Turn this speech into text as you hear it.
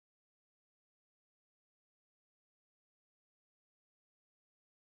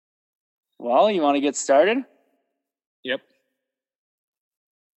Well, you want to get started? Yep.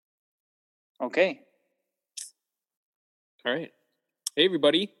 Okay. All right. Hey,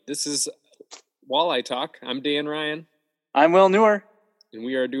 everybody. This is Walleye Talk. I'm Dan Ryan, I'm Will Newer. and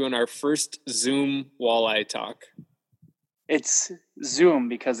we are doing our first Zoom Walleye Talk. It's Zoom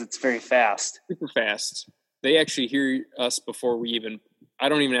because it's very fast. Super fast. They actually hear us before I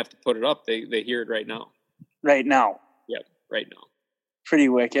don't even have to put it up. They hear it right now. Right now. Yep, right now. Pretty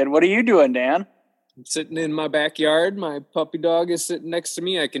wicked. What are you doing, Dan? I'm sitting in my backyard. My puppy dog is sitting next to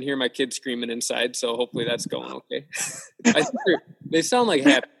me. I can hear my kids screaming inside, so hopefully that's going okay. I think they sound like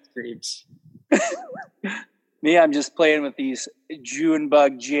happy screams. Me, I'm just playing with these June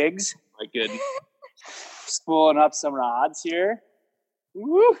bug jigs. My goodness. Spooling up some rods here.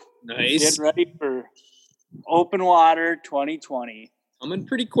 Woo! Nice. Getting ready for Open Water 2020. Coming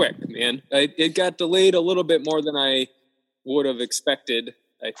pretty quick, man. It got delayed a little bit more than I would have expected,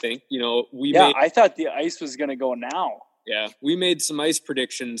 I think. I thought the ice was going to go now. Yeah, we made some ice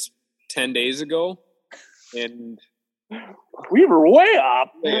predictions 10 days ago, and we were way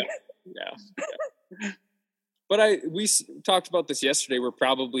up. Yeah. But we talked about this yesterday. We're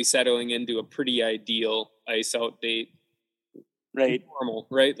probably settling into a pretty ideal ice out date. Right. Normal,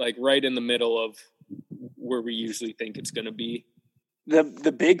 right? Like right in the middle of where we usually think it's going to be.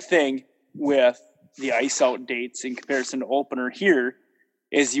 The big thing with the ice out dates in comparison to opener here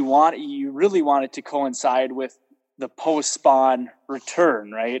is you really want it to coincide with the post spawn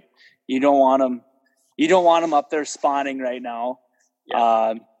return, right? You don't want them up there spawning right now.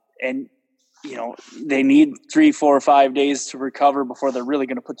 Yeah. And they need 3, 4, 5 days to recover before they're really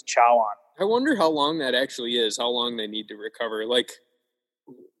going to put the chow on. I wonder how long that actually is, how long they need to recover. Like,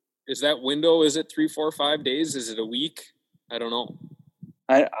 is that window, is it 3, 4, 5 days? Is it a week? I don't know.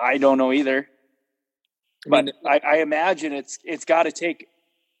 I don't know either. But I imagine it's got to take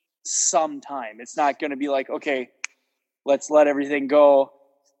some time. It's not going to be like, okay, let's let everything go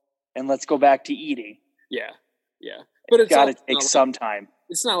and let's go back to eating. Yeah. But it's got to take some time.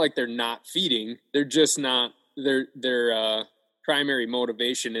 It's not like they're not feeding. They're just not. Their primary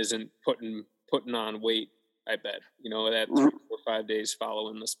motivation isn't putting on weight. I bet that 3 or 5 days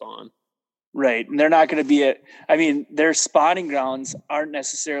following the spawn. Right, and they're not going to be their spawning grounds aren't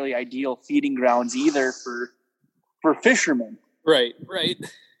necessarily ideal feeding grounds either for fishermen. Right.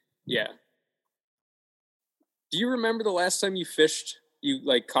 Yeah. Do you remember the last time you fished? You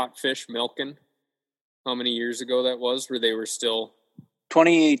caught fish milking? How many years ago that was? Where they were still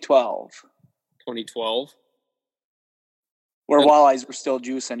 2012. 2012. Where walleyes were still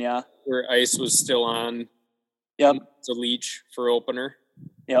juicing, yeah. Where ice was still on. Yep. It's a leech for opener.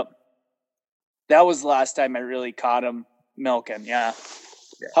 Yep. That was the last time I really caught them milking, yeah.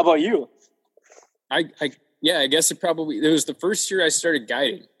 How about you? I guess it was the first year I started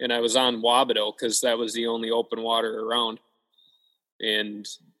guiding, and I was on Wabido because that was the only open water around. And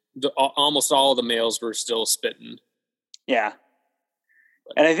almost all the males were still spitting. Yeah.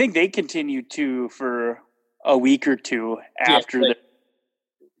 And I think they continued to for a week or two after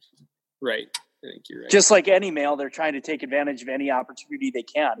Right. I think you're right. Just like any male, they're trying to take advantage of any opportunity they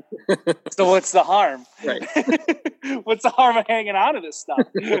can. So what's the harm? Right. What's the harm of hanging on to this stuff?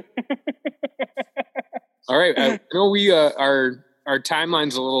 All right. I know we our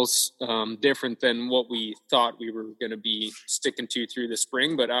timeline's a little different than what we thought we were going to be sticking to through the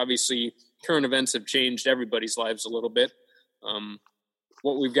spring, but obviously current events have changed everybody's lives a little bit.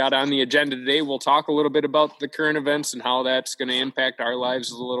 What we've got on the agenda today, we'll talk a little bit about the current events and how that's going to impact our lives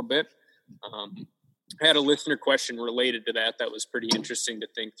a little bit. I had a listener question related to that was pretty interesting to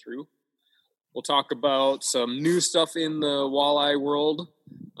think through. We'll talk about some new stuff in the walleye world,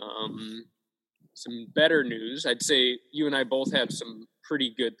 some better news. I'd say you and I both have some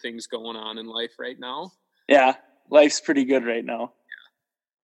pretty good things going on in life right now. Yeah, life's pretty good right now.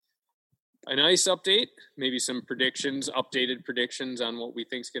 A nice update, maybe some updated predictions on what we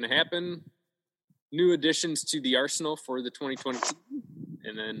think is going to happen. New additions to the arsenal for the 2022,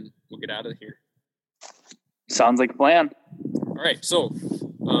 and then we'll get out of here. Sounds like a plan. All right, so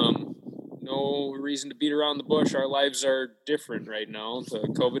no reason to beat around the bush. Our lives are different right now. The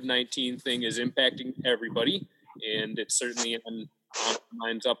COVID-19 thing is impacting everybody, and it's certainly on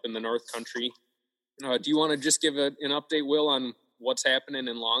minds up in the North Country. Do you want to just give an update, Will, on what's happening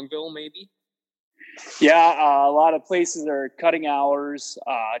in Longville, maybe? Yeah, a lot of places are cutting hours,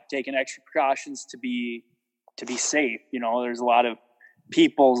 taking extra precautions to be safe. There's a lot of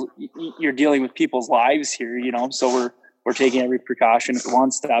people. You're dealing with people's lives here. So we're taking every precaution at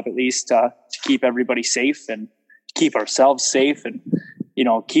one stop, at least, to keep everybody safe and keep ourselves safe and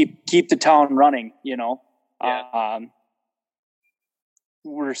keep the town running. Yeah.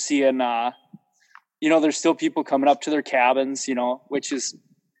 we're seeing, there's still people coming up to their cabins, which is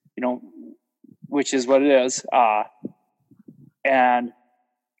what it is. And,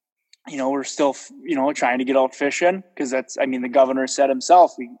 we're still, trying to get out fishing because the governor said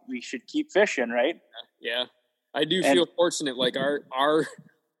himself, we should keep fishing, right? Yeah. I do feel fortunate. Like our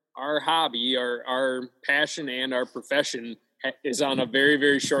hobby, our passion and our profession is on a very,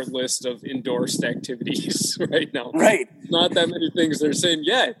 very short list of endorsed activities right now. Right. Not that many things they're saying,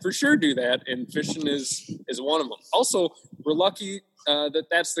 yeah, for sure do that. And fishing is one of them. Also, we're lucky that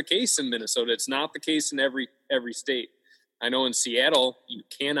that's the case in Minnesota. It's not the case in every state. I know in Seattle, you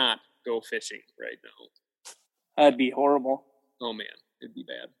cannot go fishing right now. That'd be horrible. Oh, man, it'd be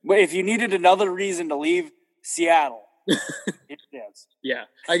bad. But if you needed another reason to leave Seattle, it is. Yeah,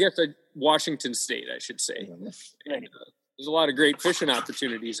 I guess Washington State, I should say. And, there's a lot of great fishing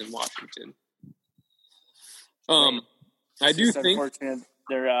opportunities in Washington. I do think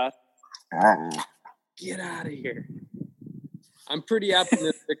they're get out of here. I'm pretty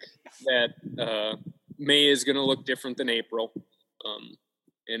optimistic that May is going to look different than April,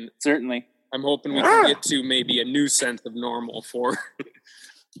 and certainly I'm hoping we can get to maybe a new sense of normal for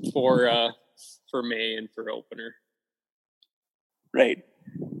May and for opener. Right.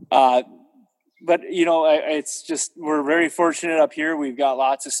 But, it's just, we're very fortunate up here. We've got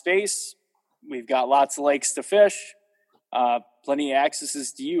lots of space. We've got lots of lakes to fish, plenty of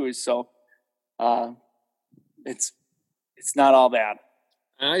accesses to use. So it's not all bad.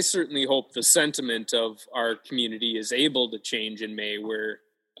 And I certainly hope the sentiment of our community is able to change in May, where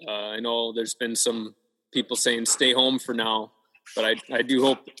I know there's been some people saying stay home for now, but I do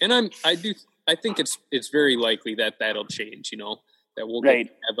hope, and I think it's very likely that that'll change, that we'll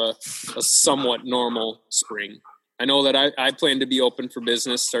have a somewhat normal spring. I know that I plan to be open for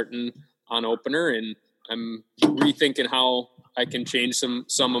business starting on opener, and I'm rethinking how I can change some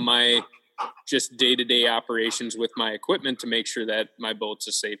of my just day-to-day operations with my equipment to make sure that my boat's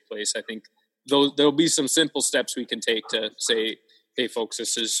a safe place. I think there'll be some simple steps we can take to say, hey folks,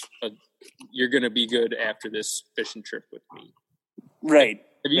 you're going to be good after this fishing trip with me. Right.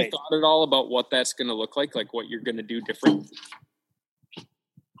 Have you thought at all about what that's going to look like what you're going to do different?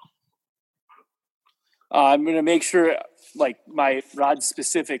 I'm going to make sure, like my rods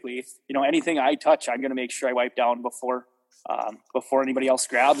specifically, anything I touch, I'm going to make sure I wipe down before anybody else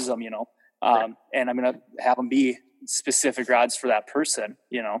grabs them, and I'm going to have them be specific rods for that person,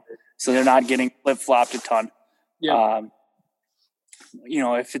 so they're not getting flip-flopped a ton. Yeah.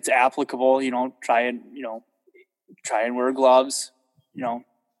 If it's applicable, try and wear gloves,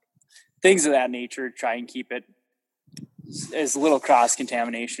 things of that nature, try and keep it as little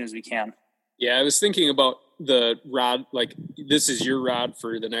cross-contamination as we can. Yeah, I was thinking about the rod, like this is your rod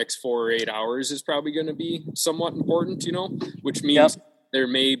for the next 4 or 8 hours is probably going to be somewhat important, which means there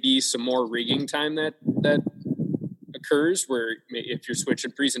may be some more rigging time that occurs where if you're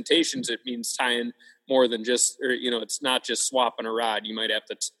switching presentations, it means tying more than just, or, it's not just swapping a rod. You might have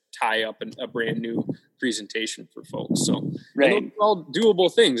to tie up a brand new presentation for folks. So those are all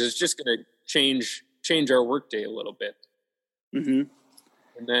doable things. It's just going to change our workday a little bit. Mm-hmm.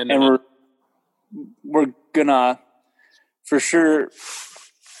 And then, we're gonna for sure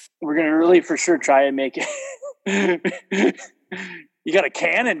try and make it. You got a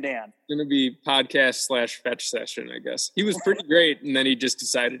cannon, Dan. It's gonna be podcast / fetch session, I guess. He was pretty great, and then he just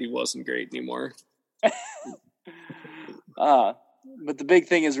decided he wasn't great anymore. But the big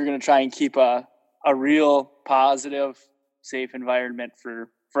thing is we're gonna try and keep a real positive, safe environment for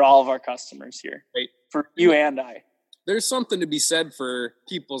all of our customers here. Right. For you and I. There's something to be said for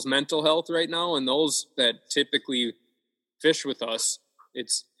people's mental health right now, and those that typically fish with us.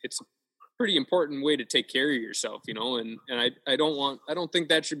 It's a pretty important way to take care of yourself, and I don't think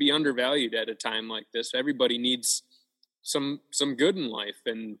that should be undervalued at a time like this. Everybody needs some good in life,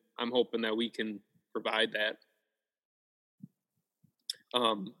 and I'm hoping that we can provide that.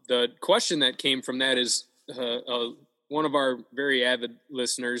 The question that came from that is one of our very avid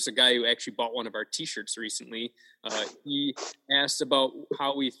listeners, a guy who actually bought one of our T-shirts recently. He asked about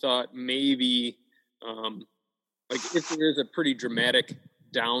how we thought maybe, if there is a pretty dramatic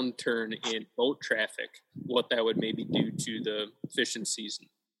downturn in boat traffic, what that would maybe do to the fishing season.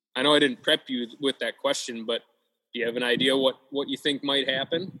 I know I didn't prep you with that question, but do you have an idea what you think might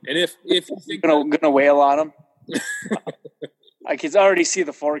happen? And if you think gonna whale on them, I can already see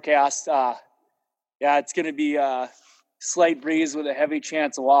the forecast. It's gonna be slight breeze with a heavy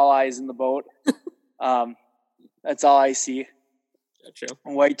chance of walleyes in the boat. That's all I see. Gotcha.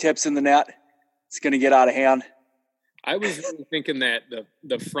 White tips in the net. It's going to get out of hand. I was really thinking that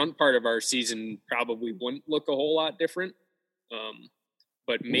the front part of our season probably wouldn't look a whole lot different.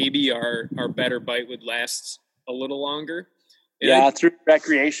 but maybe our better bite would last a little longer. And through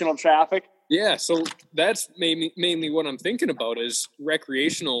recreational traffic. Yeah, so that's mainly what I'm thinking about is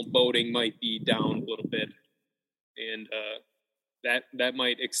recreational boating might be down a little bit, and that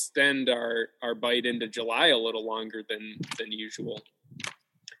might extend our bite into July a little longer than usual.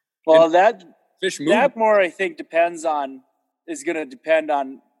 Well, and that fish move. That more I think is going to depend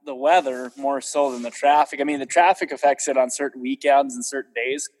on the weather more so than the traffic. I mean, the traffic affects it on certain weekends and certain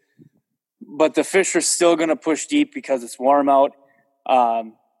days, but the fish are still going to push deep because it's warm out.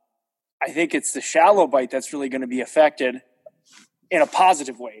 I think it's the shallow bite that's really going to be affected in a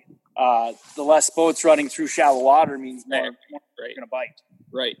positive way. The less boats running through shallow water means more are going to bite.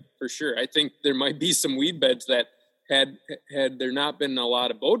 Right, for sure. I think there might be some weed beds that had there not been a lot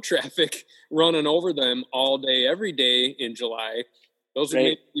of boat traffic running over them all day, every day in July, those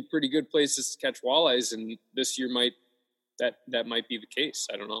would be pretty good places to catch walleyes. And this year that might be the case.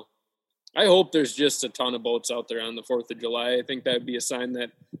 I don't know. I hope there's just a ton of boats out there on the 4th of July. I think that would be a sign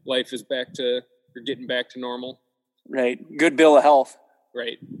that life is getting back to normal. Right. Good bill of health.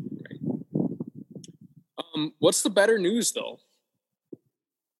 Right. What's the better news though?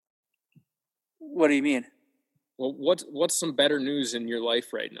 What do you mean? Well, what's some better news in your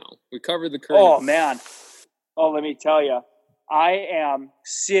life right now? We covered the current. Oh man. Oh, let me tell you, I am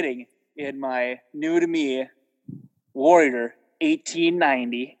sitting in my new to me Warrior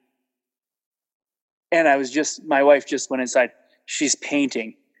 1890. And my wife just went inside. She's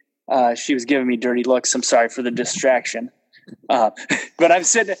painting. She was giving me dirty looks. I'm sorry for the distraction. But I'm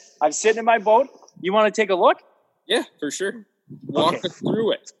sitting in my boat. You want to take a look? Yeah, for sure. Walk us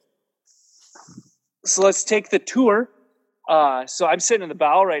through it. So let's take the tour. So I'm sitting in the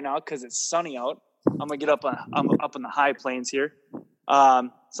bow right now because it's sunny out. I'm gonna get I'm up in the high plains here. So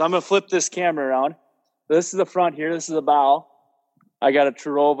I'm gonna flip this camera around. This is the front here. This is the bow. I got a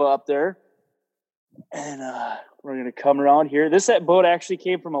Terova up there. And we're going to come around here. This boat actually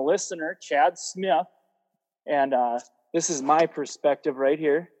came from a listener, Chad Smith. And this is my perspective right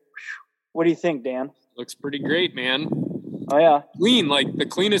here. What do you think, Dan? Looks pretty great, man. Oh, yeah. Clean, like the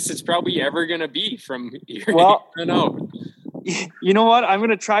cleanest it's probably ever going to be from here. Well, out. You know what? I'm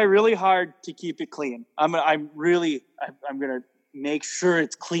going to try really hard to keep it clean. I'm going to make sure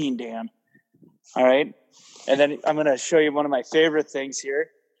it's clean, Dan. All right? And then I'm going to show you one of my favorite things here.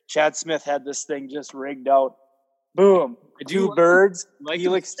 Chad Smith had this thing just rigged out. Boom. Two birds.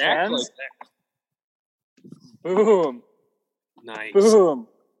 Helix 10s. Like boom. Nice. Boom.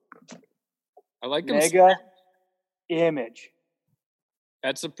 I like them. Mega image.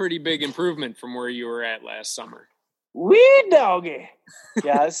 That's a pretty big improvement from where you were at last summer. Wee doggy.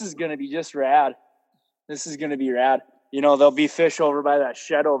 Yeah, this is going to be just rad. This is going to be rad. You know, there'll be fish over by that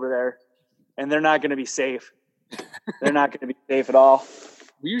shed over there, and they're not going to be safe. They're not going to be safe at all.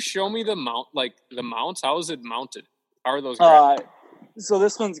 Will you show me the mounts? How is it mounted? How are those? So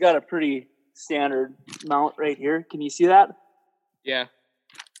this one's got a pretty standard mount right here. Can you see that? Yeah.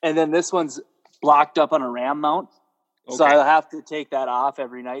 And then this one's blocked up on a ram mount. Okay. So I'll have to take that off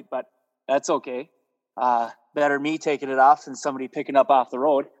every night, but that's okay. Better me taking it off than somebody picking up off the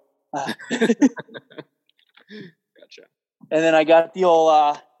road. Gotcha. And then I got the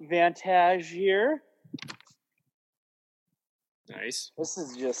old Vantage here. Nice. This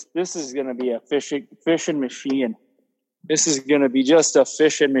is going to be a fishing machine. This is going to be just a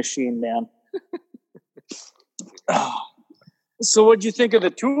fishing machine, man. So what'd you think of the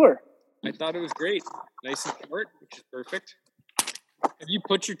tour? I thought it was great. Nice and short, which is perfect. Have you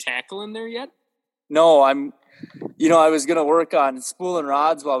put your tackle in there yet? No, I was going to work on spooling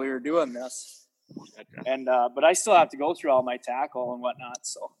rods while we were doing this. Gotcha. And, but I still have to go through all my tackle and whatnot.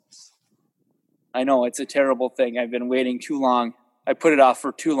 So I know it's a terrible thing. I've been waiting too long. I put it off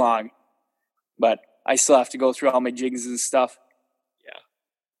for too long, but I still have to go through all my jigs and stuff. Yeah.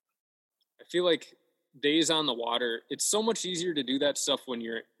 I feel like days on the water, it's so much easier to do that stuff when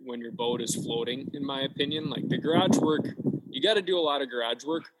your boat is floating, in my opinion. Like the garage work, you got to do a lot of garage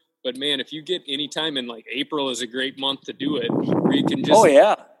work, but man, if you get any time in like April is a great month to do it, where you can just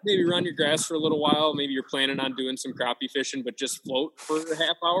maybe run your grass for a little while. Maybe you're planning on doing some crappie fishing, but just float for a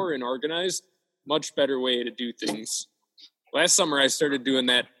half hour and organize. Much better way to do things. Last summer I started doing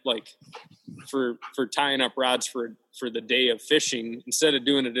that, like for tying up rods for the day of fishing. Instead of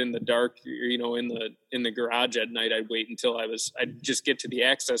doing it in the dark, in the garage at night, I'd wait until I'd just get to the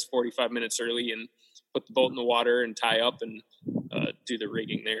access 45 minutes early and put the boat in the water and tie up and do the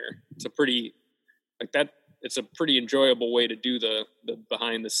rigging there. It's a pretty enjoyable way to do the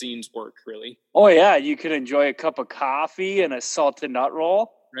behind the scenes work, really. Oh yeah, you could enjoy a cup of coffee and a salted nut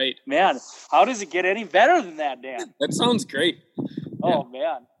roll. Right. Man, how does it get any better than that, Dan? That sounds great. Oh,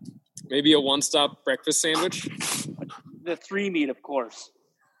 man. Maybe a one-stop breakfast sandwich. The 3 meat, of course.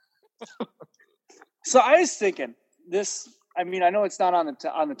 So I was thinking this. I mean, I know it's not on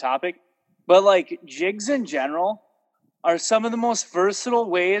the topic, but like jigs in general are some of the most versatile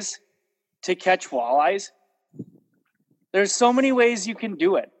ways to catch walleyes. There's so many ways you can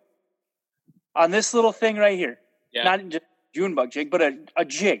do it on this little thing right here. Yeah. Not just a June bug jig, but a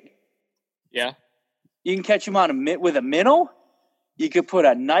jig. Yeah. You can catch them with a minnow. You could put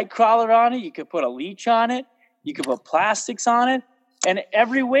a night crawler on it. You could put a leech on it. You could put plastics on it. And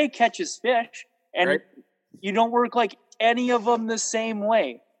every way catches fish. And you don't work like any of them the same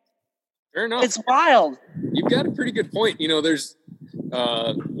way. Fair enough. It's wild. You've got a pretty good point. There's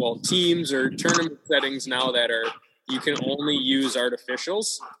teams or tournament settings now that you can only use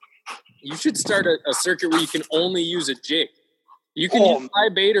artificials. You should start a circuit where you can only use a jig. You can use fly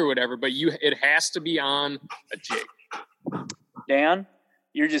bait or whatever, but it has to be on a jig. Dan,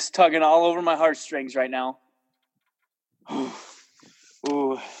 you're just tugging all over my heartstrings right now.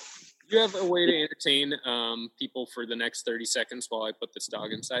 Ooh. Do you have a way to entertain people for the next 30 seconds while I put this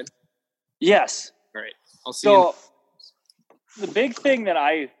dog inside? Yes. All right. I'll see you. The big thing that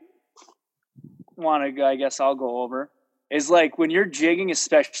I want to, I guess I'll go over, is like when you're jigging,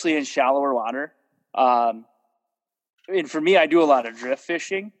 especially in shallower water. And for me, I do a lot of drift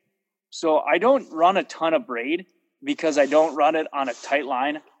fishing. So I don't run a ton of braid because I don't run it on a tight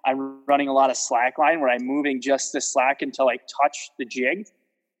line. I'm running a lot of slack line where I'm moving just the slack until I touch the jig.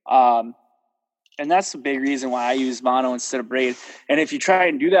 And that's the big reason why I use mono instead of braid. And if you try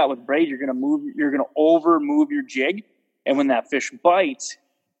and do that with braid, you're going to over move your jig. And when that fish bites,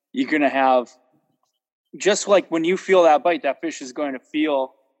 you're going to have, just like when you feel that bite, that fish is going to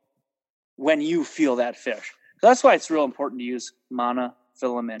feel when you feel that fish. So that's why it's real important to use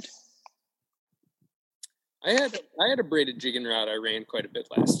monofilament. I had a braided jigging rod I ran quite a bit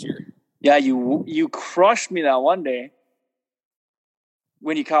last year. Yeah, you crushed me that one day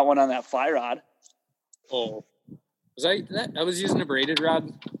when you caught one on that fly rod. Oh, I was using a braided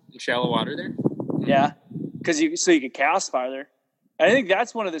rod in shallow water there? Yeah, so you could cast farther. And I think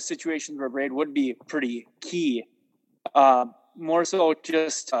that's one of the situations where braid would be pretty key. More so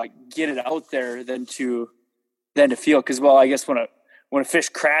just get it out there than to feel. Because, well, I guess when a fish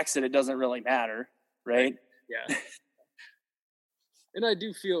cracks it doesn't really matter, right? Yeah. And I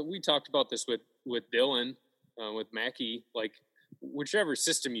do feel, we talked about this with Dylan, with Mackie, like whichever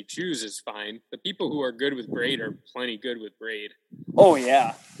system you choose is fine. The people who are good with braid are plenty good with braid. Oh,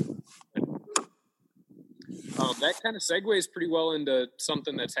 yeah. That kind of segues pretty well into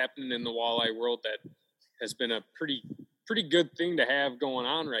something that's happening in the walleye world that has been a pretty good thing to have going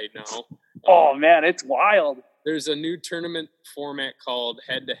on right now. Oh, man, it's wild. There's a new tournament format called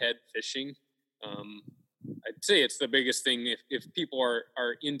head-to-head fishing. I'd say it's the biggest thing if people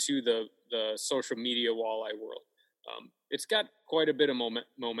are into the social media walleye world. It's got quite a bit of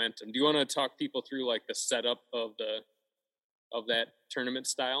momentum. Do you want to talk people through like the setup of that tournament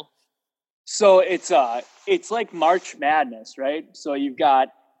style? So it's like March Madness, right? So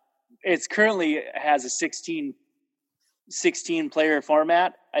it's currently has a 16 player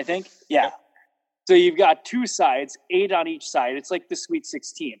format, I think. Yeah. Yep. So you've got 2 sides, 8 on each side. It's like the Sweet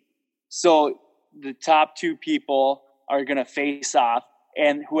 16. So the top 2 people are going to face off,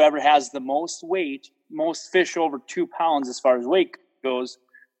 and whoever has the most fish over 2 pounds as far as weight goes,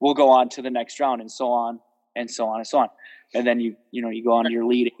 will go on to the next round, and so on and so on and so on. And then you go on to your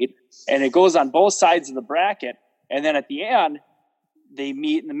lead 8, and it goes on both sides of the bracket. And then at the end, they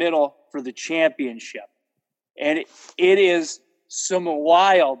meet in the middle for the championship. And it is some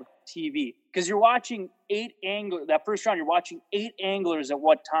wild TV because you're watching 8 anglers. That first round, you're watching 8 anglers at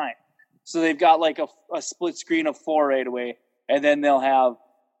what time? So they've got like a split screen of 4 right away. And then they'll have,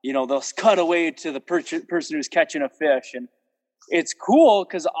 they'll cut away to the person who's catching a fish. And it's cool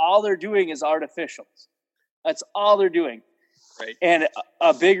because all they're doing is artificials. That's all they're doing. Right. And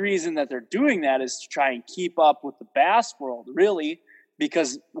a big reason that they're doing that is to try and keep up with the bass world, really,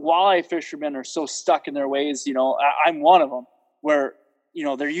 because walleye fishermen are so stuck in their ways. I'm one of them where,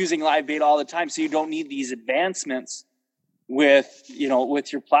 they're using live bait all the time. So you don't need these advancements with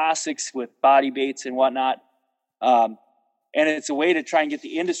your plastics, with body baits and whatnot. And it's a way to try and get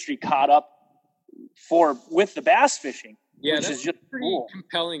the industry caught up with the bass fishing. Yeah, which that's is just a pretty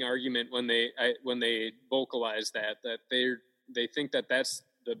compelling argument when they vocalize that they think that that's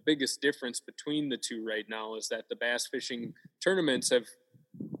the biggest difference between the two right now is that the bass fishing tournaments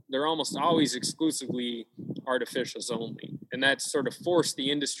they're almost always exclusively artificials only, and that's sort of forced the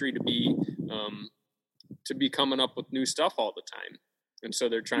industry to be coming up with new stuff all the time, and so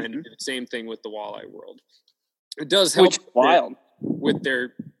they're trying to do the same thing with the walleye world. It does help. Which wild. with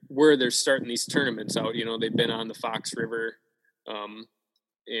where they're starting these tournaments out. They've been on the Fox River, and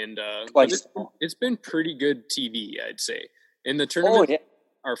it's been pretty good TV, I'd say. And the tournaments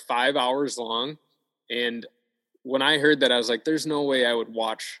are 5 hours long. And when I heard that, I was like, "There's no way I would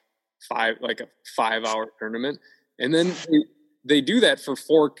watch a 5-hour tournament." And then they do that for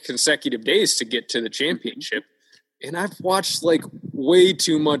 4 consecutive days to get to the championship. And I've watched like way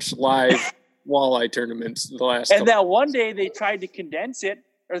too much live walleye tournaments the last. And that one day they tried to condense it,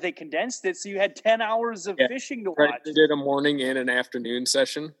 or they condensed it, so you had 10 hours of fishing to watch. They did a morning and an afternoon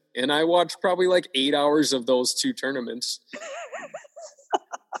session, and I watched probably like 8 hours of those 2 tournaments.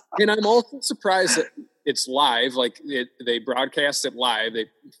 And I'm also surprised that it's live. Like they broadcast it live.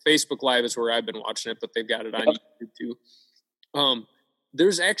 Facebook Live is where I've been watching it, but they've got it on YouTube too.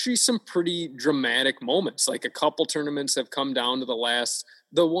 There's actually some pretty dramatic moments. Like a couple tournaments have come down to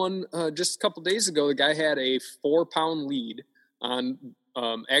the one just a couple days ago, the guy had a 4-pound lead on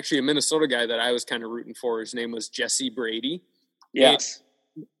actually a Minnesota guy that I was kind of rooting for. His name was Jesse Brady. Yes.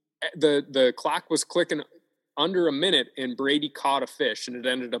 And the clock was clicking under a minute, and Brady caught a fish, and it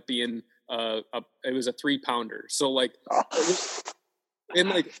ended up being it was a 3-pounder. So like, and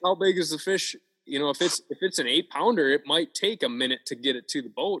like, how big is the fish? If it's an 8-pounder, it might take a minute to get it to the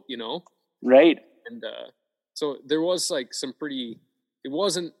boat, Right. And so there was like it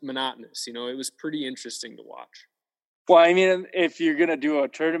wasn't monotonous, it was pretty interesting to watch. Well, I mean, if you're going to do a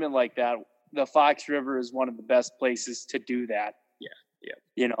tournament like that, the Fox River is one of the best places to do that.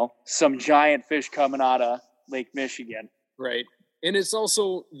 Yeah. Some giant fish coming out of Lake Michigan. Right. And it's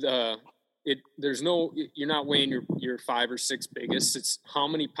also you're not weighing your 5 or 6 biggest. It's how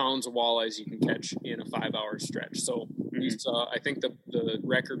many pounds of walleyes you can catch in a 5-hour stretch. So I think the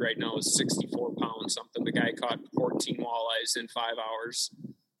record right now is 64 pounds something. The guy caught 14 walleyes in 5 hours,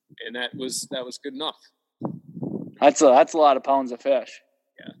 and that was good enough. That's a lot of pounds of fish.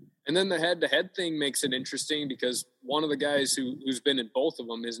 Yeah. And then the head-to-head thing makes it interesting because one of the guys who's been in both of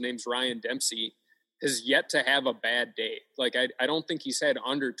them, his name's Ryan Dempsey, has yet to have a bad day. Like, I don't think he's had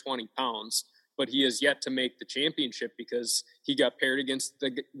under 20 pounds, but he has yet to make the championship because he got paired against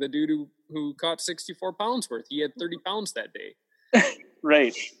the dude who caught 64 pounds worth. He had 30 pounds that day.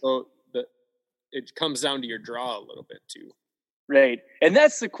 Right. So it comes down to your draw a little bit too. Right. And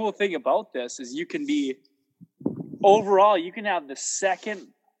that's the cool thing about this is you can have the second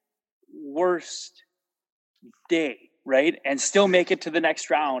worst day, right? And still make it to the next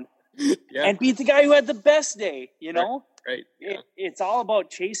round. Yeah. And beat the guy who had the best day, Right. Yeah. It's all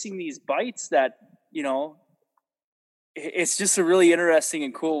about chasing these bites that, it's just a really interesting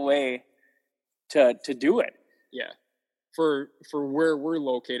and cool way to do it. Yeah. For where we're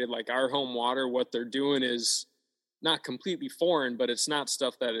located, like our home water, what they're doing is not completely foreign, but it's not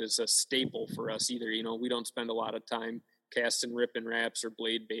stuff that is a staple for us either. We don't spend a lot of time casting rip and wraps or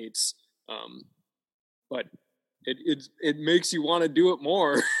blade baits. But it makes you want to do it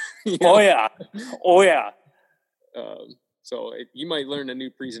more. Oh yeah. So you might learn a new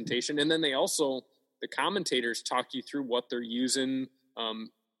presentation, and then the commentators talk you through what they're using.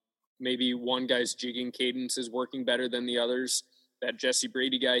 Maybe one guy's jigging cadence is working better than the others. That Jesse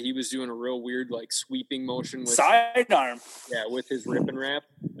Brady guy, he was doing a real weird like sweeping motion with sidearm. Yeah, with his rip and wrap.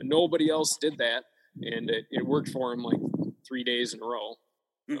 Nobody else did that, and it worked for him like 3 days in a row.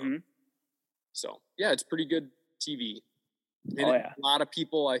 Mm-hmm. So yeah, it's pretty good TV. And a lot of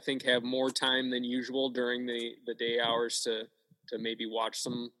people, I think, have more time than usual during the day hours to maybe watch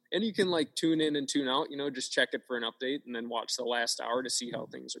some. And you can like tune in and tune out, just check it for an update and then watch the last hour to see how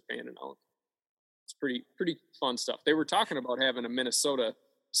things are panning out. It's pretty fun stuff. They were talking about having a Minnesota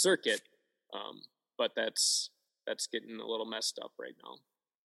circuit, but that's getting a little messed up right now.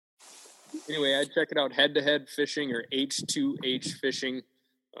 Anyway, I'd check it out, Head to Head Fishing or H2H Fishing.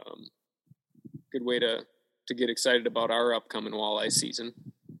 Good way to get excited about our upcoming walleye season.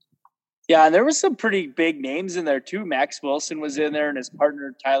 Yeah, and there was some pretty big names in there too. Max Wilson was in there, and his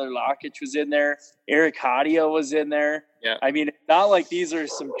partner Tyler Lockich was in there. Eric Hadia was in there. Yeah, I mean, it's not like these are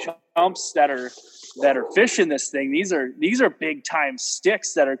some chumps that are fishing this thing. These are big time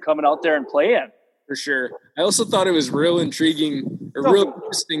sticks that are coming out there and playing. For sure. I also thought it was real intriguing or real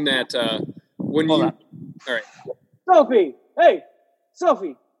interesting that when Hold you on. All right, Sophie, hey,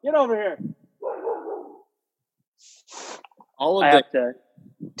 Sophie, get over here. I have to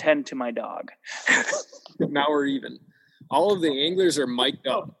tend to my dog. Now we're even. All of the anglers are mic'd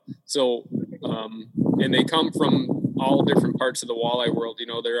up. So, and they come from all different parts of the walleye world.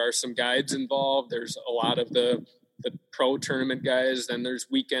 There are some guides involved. There's a lot of the pro tournament guys. Then there's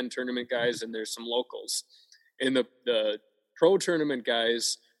weekend tournament guys, and there's some locals. And the pro tournament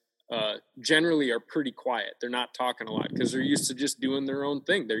guys, generally are pretty quiet. They're not talking a lot because they're used to just doing their own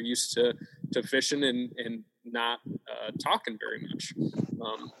thing. They're used to fishing and not talking very much.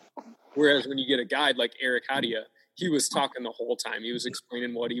 Whereas when you get a guide like Eric Hadia, he was talking the whole time. He was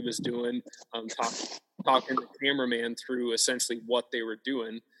explaining what he was doing, talking the cameraman through essentially what they were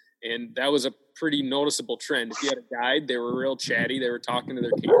doing. And that was a pretty noticeable trend. If you had a guide, they were real chatty. They were talking to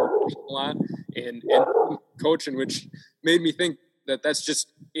their camera a lot and coaching, which made me think that that's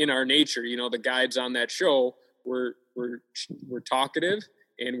just in our nature. You know, the guides on that show were talkative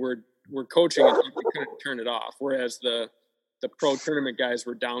and we're coaching and we couldn't turn it off. Whereas the pro tournament guys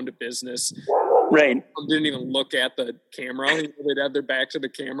were down to business. Right. Didn't even look at the camera. They'd have their back to the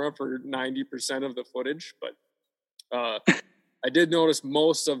camera for 90% of the footage. But I did notice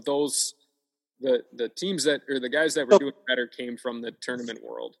most of those, the teams that, or the guys that were doing better came from the tournament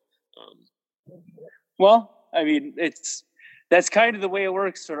world. Well, I mean, that's kind of the way it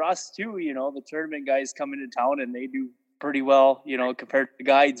works for us too. You know, the tournament guys come into town and they do pretty well, you know, compared to the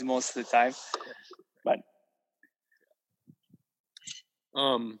guides most of the time. But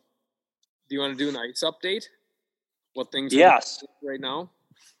do you want to do an ice update? What things yes are right now?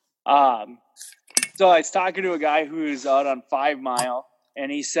 So I was talking to a guy who's out on 5 Mile,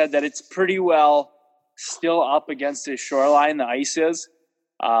 and he said that it's pretty well still up against his shoreline, the ice is.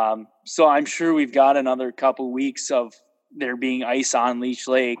 So I'm sure we've got another couple weeks of there being ice on Leech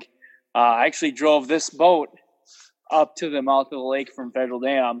Lake. I actually drove this boat up to the mouth of the lake from Federal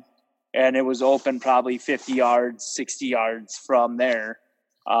Dam, and it was open probably 50 yards, 60 yards from there.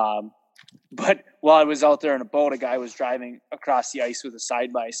 But while I was out there in a boat, a guy was driving across the ice with a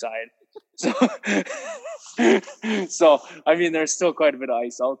side-by-side. So, I mean, there's still quite a bit of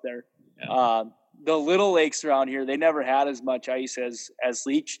ice out there. Yeah. The little lakes around here, they never had as much ice as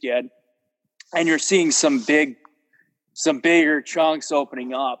Leech did. And you're seeing some bigger chunks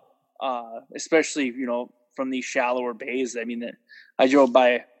opening up, especially, you know, from these shallower bays. I mean, I drove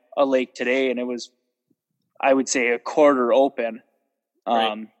by a lake today and it was, I would say, a quarter open,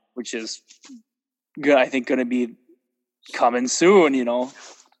 Right. Which is good. I think going to be coming soon, you know.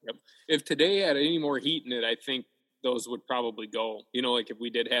 Yep. If today had any more heat in it, I think those would probably go. You know, like if we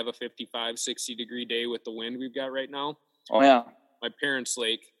did have a 55, 60 degree day with the wind we've got right now. Oh, yeah. My parents'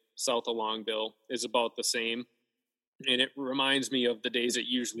 lake, south of Longville, is about the same. And it reminds me of the days it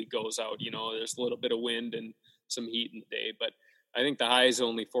usually goes out. You know, there's a little bit of wind and some heat in the day. But I think the high is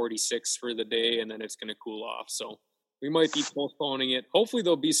only 46 for the day, and then it's going to cool off. So we might be postponing it. Hopefully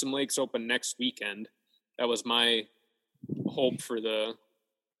there'll be some lakes open next weekend. That was my hope for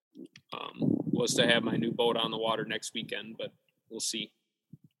was to have my new boat on the water next weekend, but we'll see.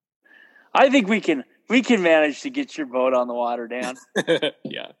 I think we can manage to get your boat on the water, Dan.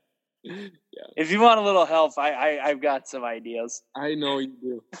 Yeah. If you want a little help, I've got some ideas. I know you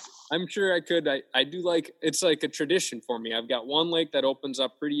do. I'm sure I could. I do like, it's like a tradition for me. I've got one lake that opens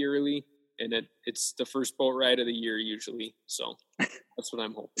up pretty early, and it's the first boat ride of the year usually. So that's what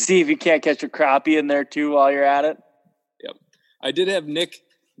I'm hoping. See if you can't catch a crappie in there too while you're at it. Yep. I did have Nick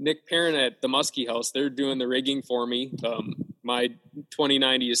Perrin at the Muskie House. They're doing the rigging for me. My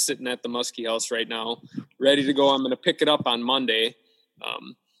 2090 is sitting at the Muskie House right now, ready to go. I'm going to pick it up on Monday.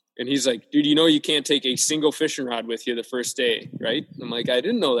 And he's like, dude, you know you can't take a single fishing rod with you the first day, right? I'm like, I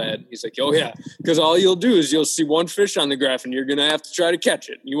didn't know that. He's like, oh, yeah, because all you'll do is you'll see one fish on the graph, and you're going to have to try to catch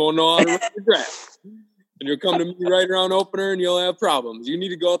it. You won't know how to run the graph. And you'll come to me right around opener, and you'll have problems. You need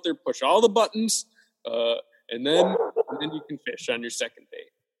to go out there, push all the buttons, and then you can fish on your second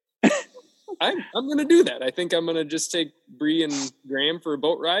day. I'm going to do that. I think I'm going to just take Bree and Graham for a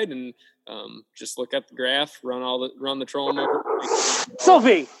boat ride and just look at the graph, run the trolling over.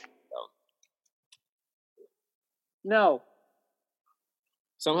 Sophie! No.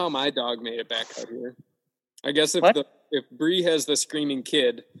 Somehow my dog made it back out here. I guess if Bree has the screaming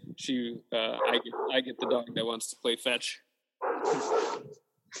kid, I get the dog that wants to play fetch.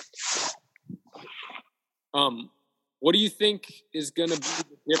 What do you think is going to be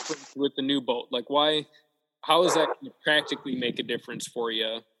the difference with the new boat? Like, how is that going to practically make a difference for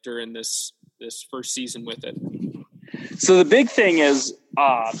you during this first season with it? So the big thing is,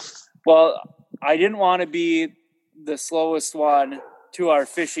 I didn't want to be the slowest one to our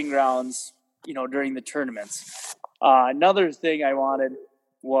fishing grounds, you know, during the tournaments. Another thing I wanted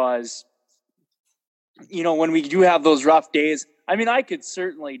was, you know, when we do have those rough days, I mean, I could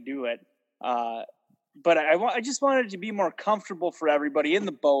certainly do it. But I just wanted it to be more comfortable for everybody in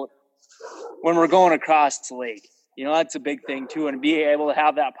the boat when we're going across the lake. You know, that's a big thing too. And be able to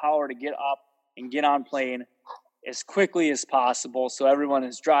have that power to get up and get on plane as quickly as possible, so everyone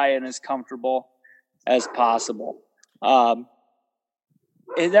is dry and as comfortable as possible.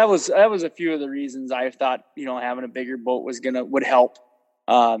 And that was a few of the reasons I thought, having a bigger boat would help.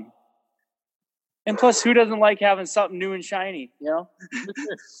 And plus, who doesn't like having something new and shiny, For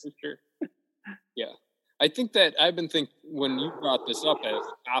sure. Yeah. I think that I've been thinking when you brought this up as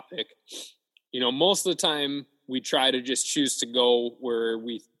a topic, most of the time we try to just choose to go where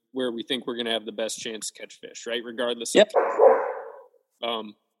we think we're going to have the best chance to catch fish, right? Regardless. Yep.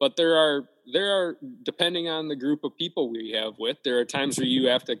 But there are, depending on the group of people we have with, there are times where you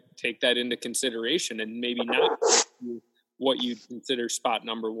have to take that into consideration and maybe not what you consider spot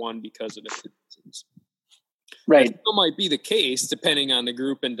number one because of the reasons. Right. That still might be the case depending on the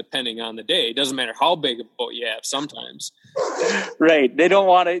group and depending on the day. It doesn't matter how big a boat you have sometimes. Right. They don't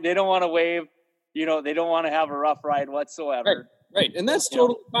want to wave, they don't want to have a rough ride whatsoever. Right. And that's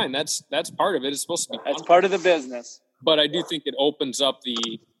totally fine. That's part of it. It's supposed to be fun. That's part of the business. But I do think it opens up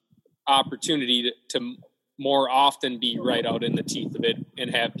the opportunity to more often be right out in the teeth of it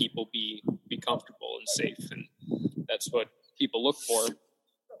and have people be comfortable and safe. And that's what people look for.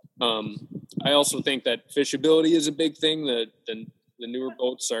 I also think that fishability is a big thing. The newer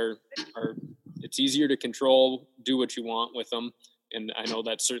boats are it's easier to control, do what you want with them. And I know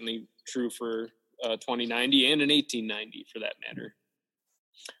that's certainly true for 2090 and an 1890 for that matter.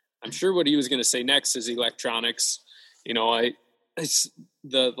 I'm sure what he was going to say next is electronics.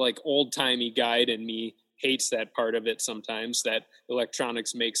 The like old timey guide in me hates that part of it sometimes, that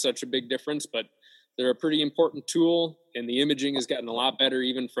electronics make such a big difference, but they're a pretty important tool, and the imaging has gotten a lot better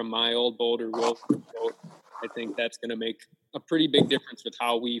even from my old boat or Will's boat. I think that's going to make a pretty big difference with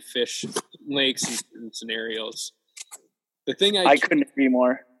how we fish lakes in certain scenarios. The thing I couldn't agree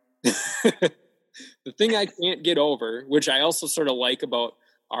more. The thing I can't get over, which I also sort of like about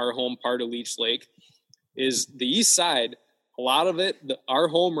our home part of Leech Lake, is the east side. A lot of it, our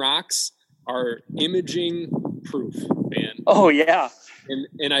home rocks are imaging proof, man. Oh yeah.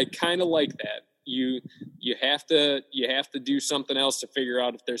 And I kind of like that. You have to do something else to figure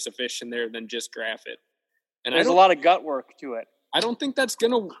out if there's a fish in there than just graph it. And there's a lot of gut work to it. I don't think that's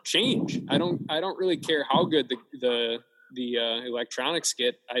going to change. I don't really care how good the electronics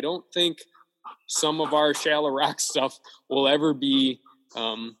get. I don't think some of our shallow rock stuff will ever be.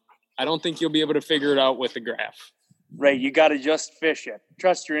 I don't think you'll be able to figure it out with a graph. Right. You got to just fish it.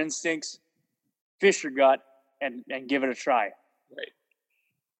 Trust your instincts, fish your gut, and give it a try. Right.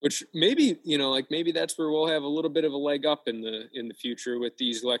 Which maybe, maybe that's where we'll have a little bit of a leg up in the future with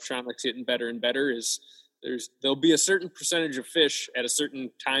these electronics getting better and better. Is there'll be a certain percentage of fish at a certain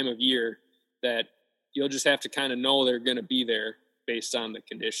time of year that you'll just have to kind of know they're going to be there based on the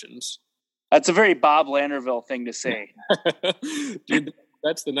conditions. That's a very Bob Landerville thing to say. Dude,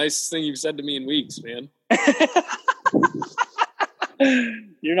 that's the nicest thing you've said to me in weeks, man.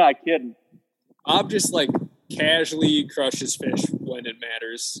 You're not kidding. Bob just casually crushes fish when it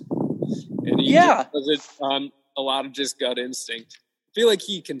matters. And he does it on a lot of just gut instinct. I feel like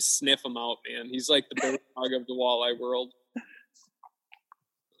he can sniff them out, man. He's like the bird dog of the walleye world.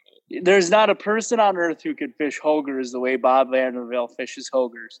 There's not a person on earth who could fish Hogers the way Bob Vanderbilt fishes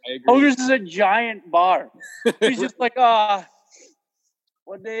Hogers. I agree. Hogers is a giant bar. He's just like,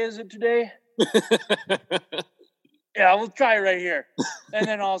 what day is it today? Yeah, we'll try it right here. And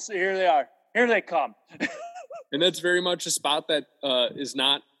then also, here they are. Here they come. And that's very much a spot that is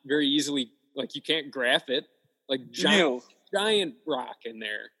not very easily, you can't graph it. Giant rock in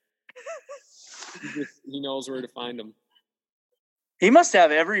there. He knows where to find them. He must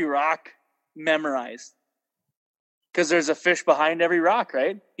have every rock memorized. Because there's a fish behind every rock,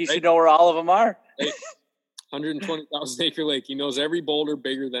 right? He should know where all of them are. Right. 120,000 acre lake. He knows every boulder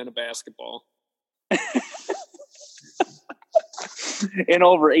bigger than a basketball. In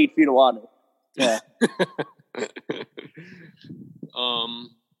over 8 feet of water. Yeah.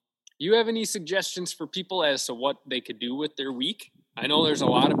 You have any suggestions for people as to what they could do with their week? I know there's a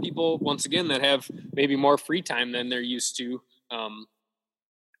lot of people, once again, that have maybe more free time than they're used to.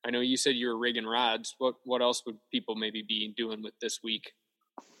 I know you said you were rigging rods. What else would people maybe be doing with this week?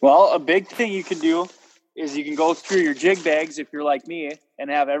 Well, a big thing you can do is you can go through your jig bags if you're like me and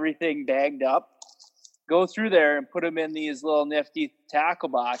have everything bagged up. Go through there and put them in these little nifty tackle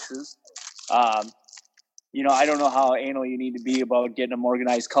boxes. I don't know how anal you need to be about getting them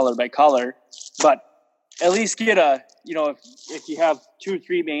organized color by color, but at least get if you have 2 or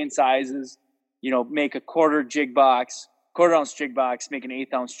 3 main sizes, make a quarter ounce jig box, make an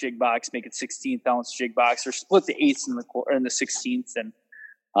 1/8 ounce jig box, make it 1/16 ounce jig box, or split the 1/8 and the 1/16,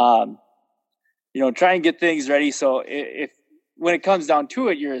 and try and get things ready. So if when it comes down to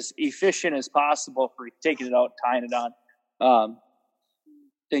it, you're as efficient as possible for taking it out, tying it on,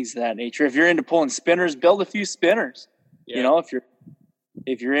 things of that nature. If you're into pulling spinners, build a few spinners. Yeah.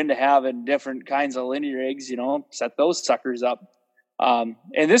 if you're into having different kinds of linear rigs, you know, set those suckers up. And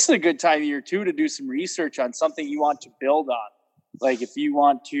this is a good time of year too to do some research on something you want to build on. Like if you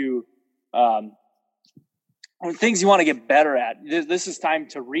want to, things you want to get better at. This is time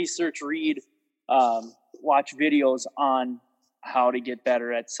to research, read, watch videos on how to get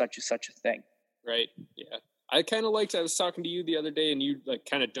better at such a thing. Right. Yeah. I kind of liked, I was talking to you the other day and you like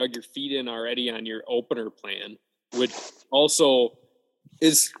kind of dug your feet in already on your opener plan, which also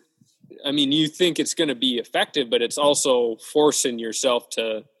is, I mean, you think it's going to be effective, but it's also forcing yourself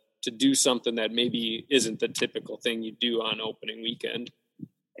to do something that maybe isn't the typical thing you do on opening weekend.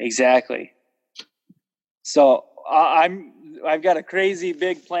 Exactly. So I've got a crazy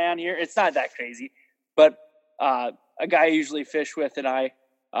big plan here. It's not that crazy, but a guy I usually fish with and I,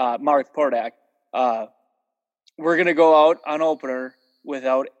 Mark Portak, we're going to go out on opener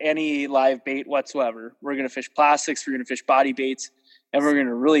without any live bait whatsoever. We're going to fish plastics. We're going to fish body baits, and we're going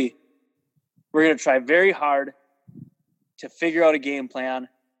to try very hard to figure out a game plan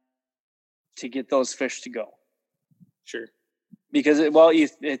to get those fish to go. Sure. Because you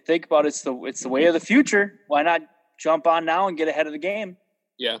think about it, it's the way of the future. Why not jump on now and get ahead of the game?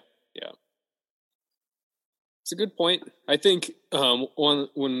 Yeah. Yeah. It's a good point. I think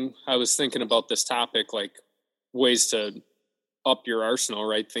when I was thinking about this topic, like ways to up your arsenal,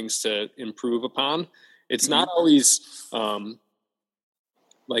 right? Things to improve upon. It's not always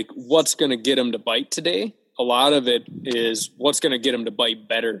like what's going to get them to bite today. A lot of it is what's going to get them to bite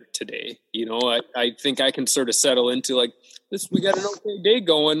better today. You know, I think I can sort of settle into like this. We got an okay day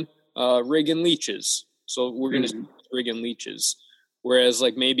going, rigging leeches. So we're going to rigging leeches. Whereas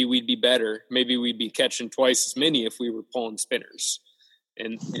like maybe we'd be better. Maybe we'd be catching twice as many if we were pulling spinners.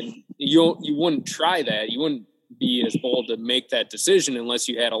 And you wouldn't try that. You wouldn't be as bold to make that decision unless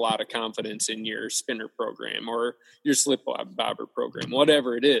you had a lot of confidence in your spinner program or your slip bobber program,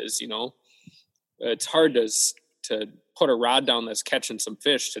 whatever it is, you know. It's hard to put a rod down that's catching some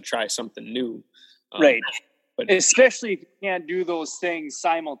fish to try something new. Right. But especially if you can't do those things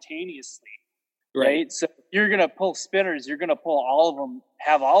simultaneously. Right. So if you're going to pull spinners, you're going to pull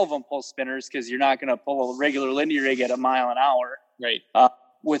have all of them pull spinners because you're not going to pull a regular linear rig at a mile an hour. Right.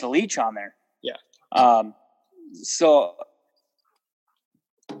 With a leech on there. Yeah. So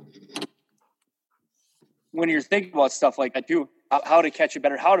when you're thinking about stuff like that too, how to catch it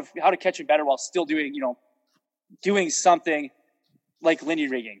better, how to catch it better while still doing something like linear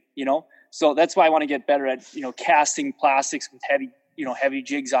rigging, you know? So that's why I want to get better at, casting plastics with heavy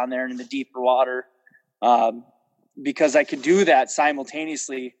jigs on there and in the deeper water. Because I could do that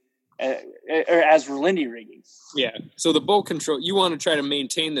simultaneously as we're linear rigging. Yeah. So the boat control, you want to try to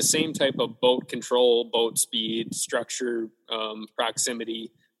maintain the same type of boat control, boat speed, structure,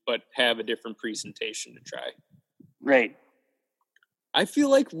 proximity, but have a different presentation to try. Right. I feel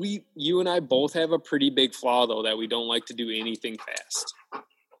like you and I both have a pretty big flaw though, that we don't like to do anything fast.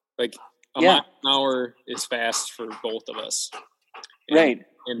 Like a mile an hour is fast for both of us. Right.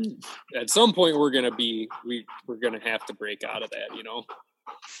 And at some point we're going to have to break out of that, you know?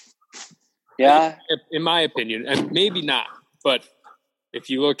 Yeah. In my opinion, and maybe not, but if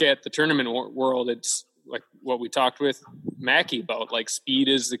you look at the tournament world, it's like what we talked with Mackie about, like speed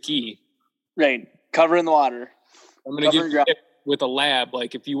is the key. Right. Covering the water. I'm going to give you with a lab.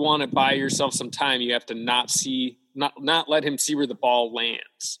 Like if you want to buy yourself some time, you have to not let him see where the ball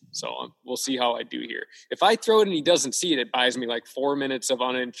lands. So we'll see how I do here. If I throw it and he doesn't see it, it buys me like 4 minutes of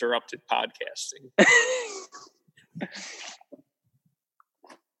uninterrupted podcasting.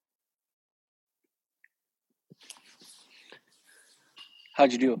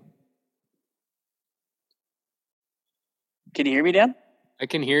 How'd you do? Can you hear me, Dan? I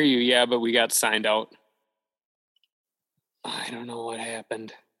can hear you, yeah, but we got signed out. I don't know what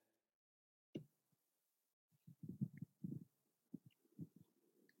happened.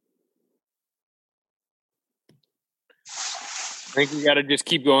 I think we got to just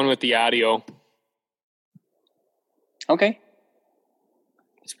keep going with the audio. Okay.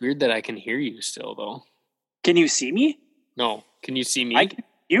 It's weird that I can hear you still, though. Can you see me? No. Can you see me? I can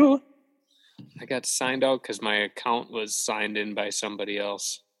hear you. I got signed out because my account was signed in by somebody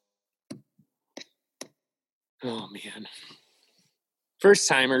else. Oh, man. First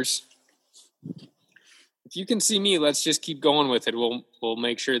timers. If you can see me, let's just keep going with it. We'll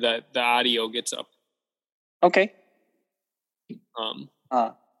make sure that the audio gets up. Okay.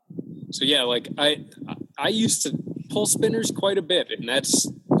 So yeah, like I used to pull spinners quite a bit, and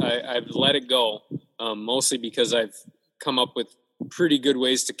I've let it go, mostly because I've come up with pretty good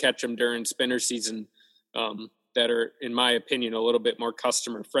ways to catch them during spinner season that are, in my opinion, a little bit more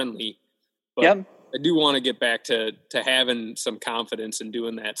customer friendly. But I do want to get back to having some confidence in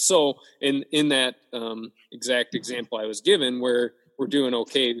doing that. So in that exact example I was given, where we're doing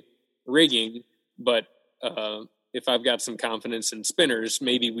okay rigging, but if I've got some confidence in spinners,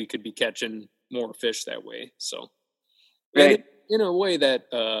 maybe we could be catching more fish that way. So, right. in a way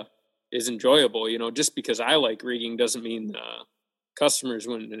that is enjoyable, just because I like rigging doesn't mean customers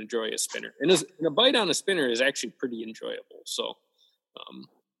wouldn't enjoy a spinner. And a bite on a spinner is actually pretty enjoyable. So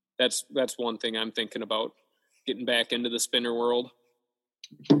that's one thing I'm thinking about, getting back into the spinner world.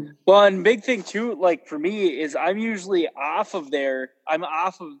 Well, and big thing too, like for me, is I'm usually off of there. I'm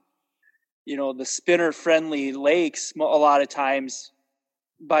off of, the spinner friendly lakes a lot of times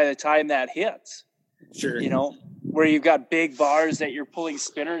by the time that hits. Sure. Where you've got big bars that you're pulling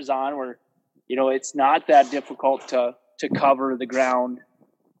spinners on, where, it's not that difficult to cover the ground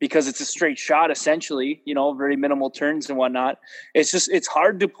because it's a straight shot, essentially, very minimal turns and whatnot. It's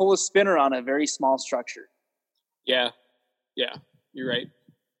hard to pull a spinner on a very small structure. Yeah, you're right.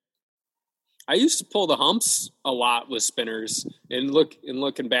 I used to pull the humps a lot with spinners, and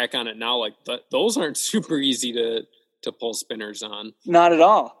looking back on it now, like those aren't super easy to pull spinners on. Not at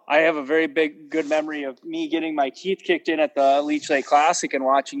all. I have a very good memory of me getting my teeth kicked in at the Leech Lake Classic and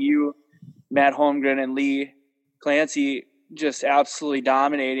watching you, Matt Holmgren, and Lee Clancy just absolutely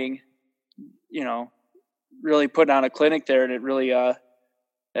dominating, really putting on a clinic there. And it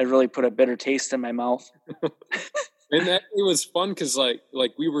really put a bitter taste in my mouth. And it was fun because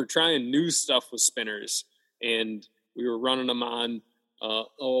like we were trying new stuff with spinners, and we were running them on,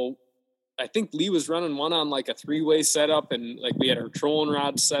 I think Lee was running one on like a 3-way setup, and like we had our trolling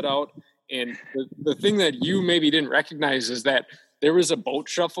rods set out. And the thing that you maybe didn't recognize is that there was a boat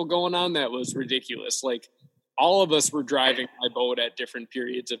shuffle going on that was ridiculous. Like all of us were driving my boat at different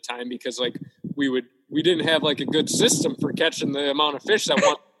periods of time because like we didn't have like a good system for catching the amount of fish that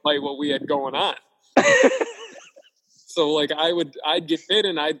want to bite what we had going on. So like I'd get bit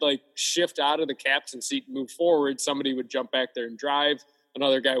and I'd like shift out of the captain seat and move forward. Somebody would jump back there and drive.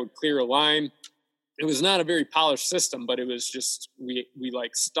 Another guy would clear a line. It was not a very polished system, but it was just we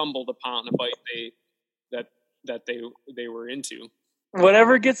like stumbled upon a bite that they were into.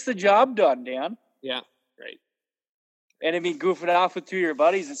 Whatever gets the job done, Dan. Yeah, right. And I mean, goofing off with 2 of your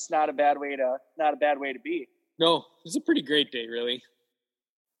buddies, it's not a bad way to be. No, it was a pretty great day, really.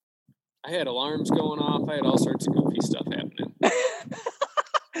 I had alarms going off. I had all sorts of goofy stuff happening.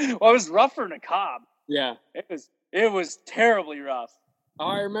 Well, it was rougher than a cob. Yeah, it was terribly rough. Oh,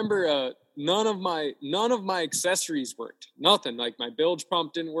 I remember none of my accessories worked. Nothing. Like my bilge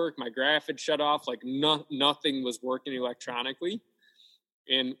pump didn't work. My graph had shut off. Like nothing was working electronically.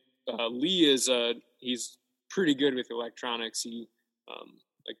 And Lee he's pretty good with electronics. He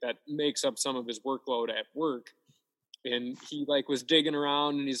like that makes up some of his workload at work. And he like was digging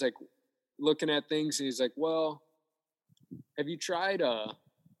around and he's like looking at things and he's like, well, have you tried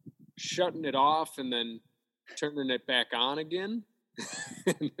shutting it off and then turning it back on again?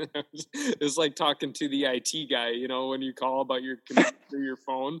 It was like talking to the IT guy, when you call about your computer or your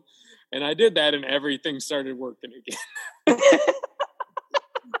phone. And I did that and everything started working again.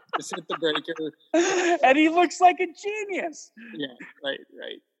 Just hit the breaker. And he looks like a genius. Yeah,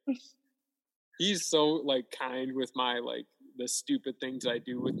 right. He's so like kind with my like the stupid things I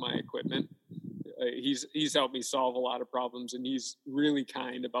do with my equipment. He's helped me solve a lot of problems, and he's really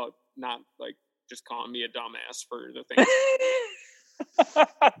kind about not like just calling me a dumbass for the things.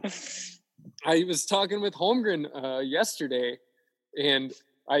 I was talking with Holmgren yesterday, and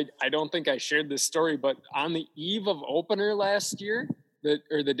I don't think I shared this story, but on the eve of opener last year,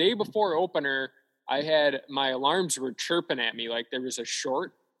 the day before opener, I had my alarms were chirping at me like there was a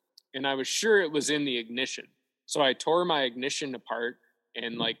short. And I was sure it was in the ignition. So I tore my ignition apart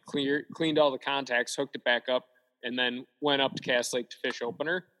and like cleaned all the contacts, hooked it back up, and then went up to Cass Lake to fish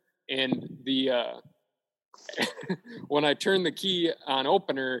opener. And when I turned the key on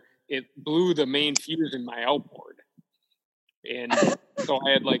opener, it blew the main fuse in my outboard. And so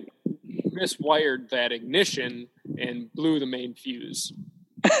I had like miswired that ignition and blew the main fuse.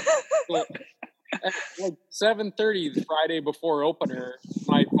 So, at like 7:30 the Friday before opener,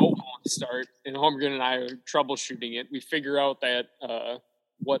 my boat won't start, and Holmgren and I are troubleshooting it. We figure out that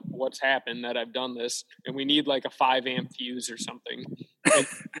what's happened, that I've done this, and we need like a 5-amp fuse or something. And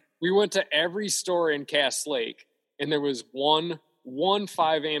we went to every store in Cass Lake, and there was one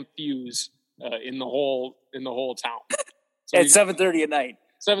 5-amp fuse in the whole town. So at 7:30 at night.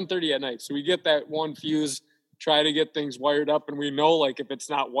 7:30 at night. So we get that one fuse, try to get things wired up, and we know like if it's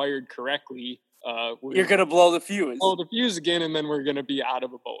not wired correctly, you're gonna blow the fuse. Blow the fuse again, and then we're gonna be out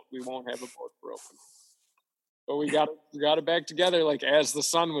of a boat. We won't have a boat for open. But we got it back together like as the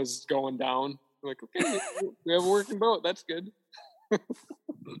sun was going down, like, okay, we have a working boat. That's good.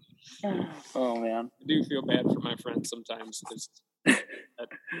 Oh man, I do feel bad for my friends sometimes because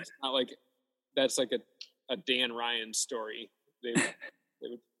it's not like that's like a Dan Ryan story. They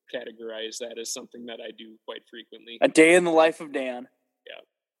would categorize that as something that I do quite frequently. a day in the life of Dan. Yeah,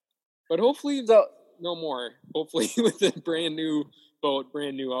 but hopefully no more. Hopefully with a brand new boat,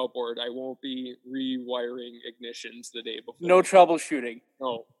 brand new outboard, I won't be rewiring ignitions the day before. No troubleshooting.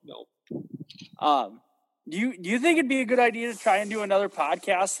 No. Do you think it'd be a good idea to try and do another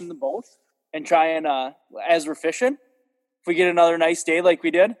podcast in the boat and try and as we're fishing, if we get another nice day like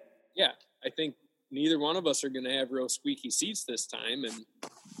we did? Yeah, I think neither one of us are going to have real squeaky seats this time, and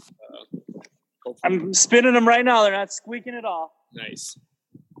hopefully. I'm spinning them right now. They're not squeaking at all. Nice.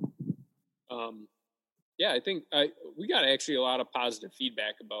 Yeah, I think we got actually a lot of positive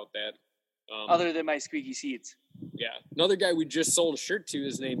feedback about that. Other than my squeaky seats. Yeah. Another guy we just sold a shirt to,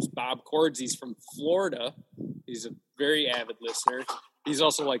 his name's Bob Cords. He's from Florida. He's a very avid listener. He's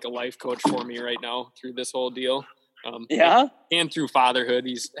also like a life coach for me right now through this whole deal. Yeah. And through fatherhood.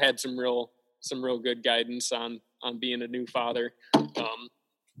 He's had some real good guidance on being a new father.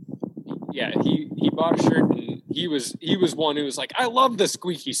 Yeah, he bought a shirt, and he was one who was like, I love the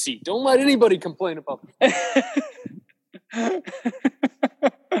squeaky seat. Don't let anybody complain about it.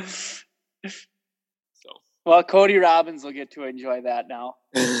 Well, Cody Robbins will get to enjoy that now.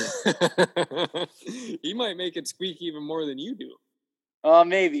 He might make it squeak even more than you do.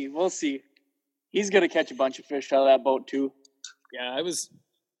 Maybe. We'll see. He's going to catch a bunch of fish out of that boat, too. Yeah, I was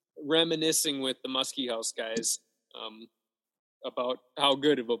reminiscing with the Muskie House guys about how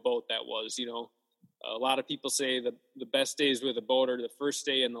good of a boat that was. You know, a lot of people say the best days with a boat are the first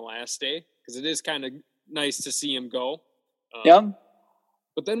day and the last day, because it is kind of nice to see them go. Yeah.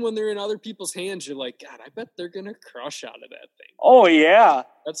 But then when they're in other people's hands, you're like, God, I bet they're going to crush out of that thing. Oh, yeah.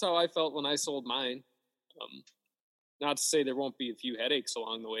 That's how I felt when I sold mine. Not to say there won't be a few headaches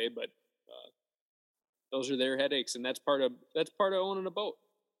along the way, but those are their headaches, and that's part of owning a boat.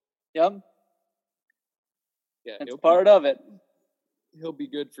 Yep. Yeah, that's part of it. He'll be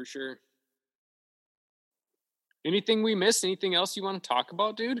good for sure. Anything we missed? Anything else you want to talk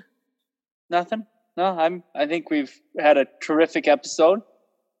about, dude? Nothing. No, I think we've had a terrific episode.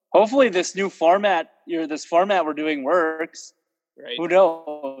 Hopefully this new format, this format we're doing works. Right. Who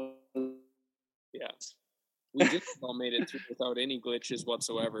knows? Yeah. We just all made it through without any glitches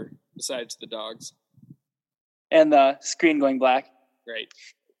whatsoever, besides the dogs. And the screen going black. Right.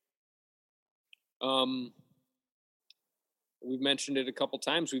 We've mentioned it a couple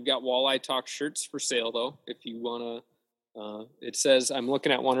times. We've got Walleye Talk shirts for sale, though, if you want to. It says, I'm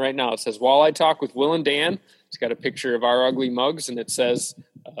looking at one right now. It says Walleye Talk with Will and Dan. It's got a picture of our ugly mugs, and it says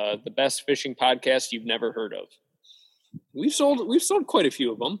the best fishing podcast you've never heard of. We've sold quite a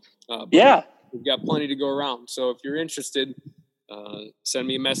few of them. Yeah. We've got plenty to go around. So if you're interested, send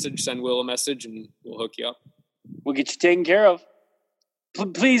me a message, send Will a message, and we'll hook you up. We'll get you taken care of.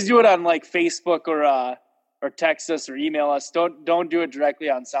 Please do it on like Facebook or text us or email us. Don't do it directly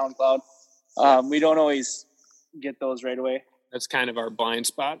on SoundCloud. We don't always get those right away. That's kind of our blind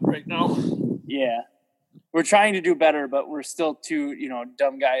spot right now. Yeah. We're trying to do better, but we're still too,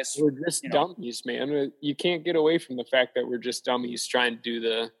 dumb guys. We're just dummies, man. You can't get away from the fact that we're just dummies trying to do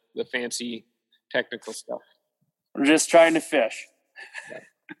the fancy technical stuff. We're just trying to fish.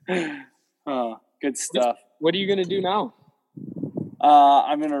 Oh, good stuff. What are you going to do now?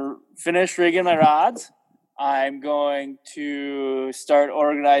 I'm going to finish rigging my rods. I'm going to start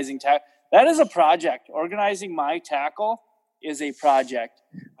organizing tackle. That is a project. Organizing my tackle is a project.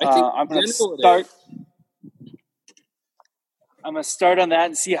 I think I'm going to start. I'm going to start on that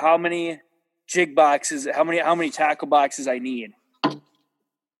and see how many jig boxes, how many tackle boxes I need.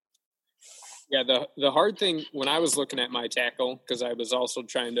 Yeah, the hard thing when I was looking at my tackle, because I was also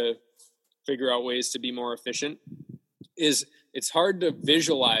trying to figure out ways to be more efficient, is it's hard to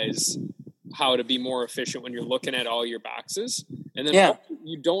visualize how to be more efficient when you're looking at all your boxes. And then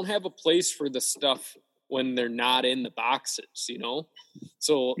you don't have a place for the stuff when they're not in the boxes,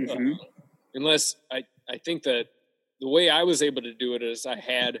 So unless I think that the way I was able to do it is I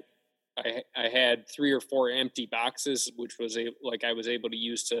had 3 or 4 empty boxes, which was I was able to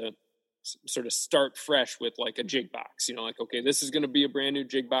use to sort of start fresh with like a jig box, okay, this is going to be a brand new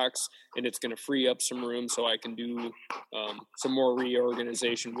jig box and it's going to free up some room so I can do some more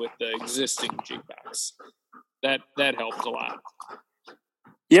reorganization with the existing jig box. That helped a lot.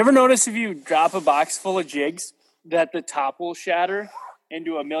 You ever notice if you drop a box full of jigs that the top will shatter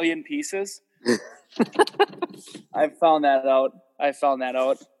into a million pieces? I found that out.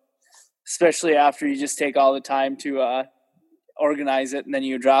 Especially after you just take all the time to organize it and then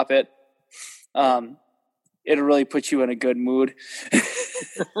you drop it. It'll really put you in a good mood.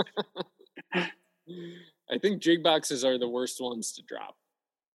 I think jig boxes are the worst ones to drop.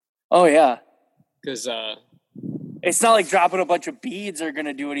 Oh yeah, because it's not like dropping a bunch of beads are going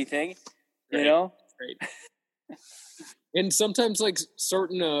to do anything, right, you know. Right. And sometimes like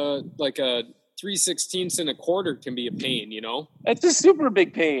sorting like a 3/16 and a quarter can be a pain, you know. It's a super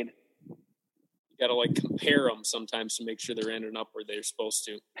big pain. You got to like compare them sometimes to make sure they're ending up where they're supposed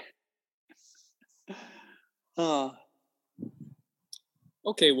to.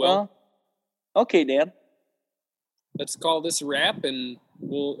 Okay, well, okay, Dan. Let's call this a wrap, and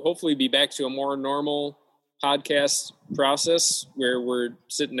we'll hopefully be back to a more normal podcast process where we're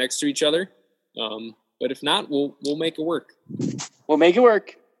sitting next to each other. But if not, we'll make it work. We'll make it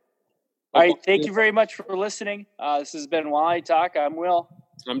work. All right. Thank you very much for listening. This has been Walleye Talk. I'm Will.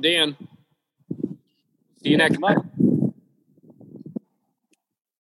 I'm Dan. See you next time.